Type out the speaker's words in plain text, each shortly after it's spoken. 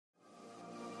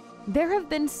There have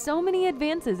been so many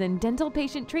advances in dental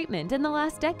patient treatment in the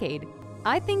last decade.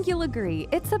 I think you'll agree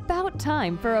it's about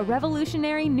time for a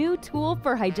revolutionary new tool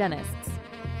for hygienists.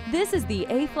 This is the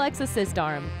Aflex Assist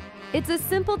Arm. It's a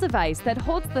simple device that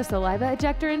holds the saliva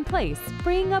ejector in place,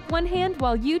 freeing up one hand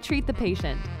while you treat the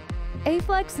patient.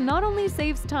 Aflex not only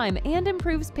saves time and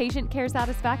improves patient care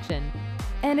satisfaction,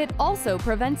 and it also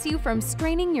prevents you from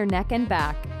straining your neck and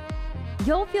back.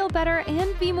 You'll feel better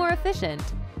and be more efficient.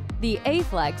 The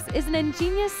Aflex is an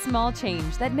ingenious small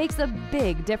change that makes a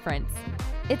big difference.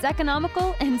 It's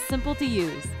economical and simple to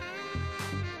use.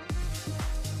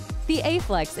 The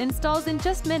Aflex installs in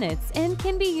just minutes and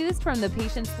can be used from the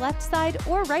patient's left side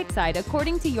or right side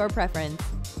according to your preference.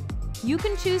 You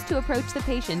can choose to approach the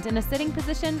patient in a sitting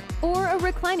position or a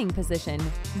reclining position.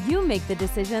 You make the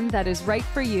decision that is right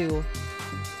for you.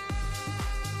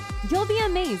 You'll be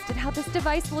amazed at how this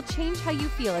device will change how you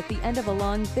feel at the end of a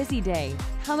long, busy day,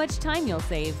 how much time you'll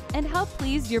save, and how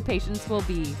pleased your patients will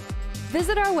be.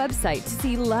 Visit our website to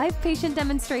see live patient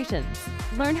demonstrations,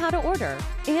 learn how to order,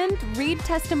 and read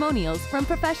testimonials from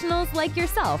professionals like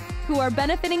yourself who are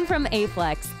benefiting from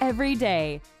Aflex every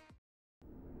day.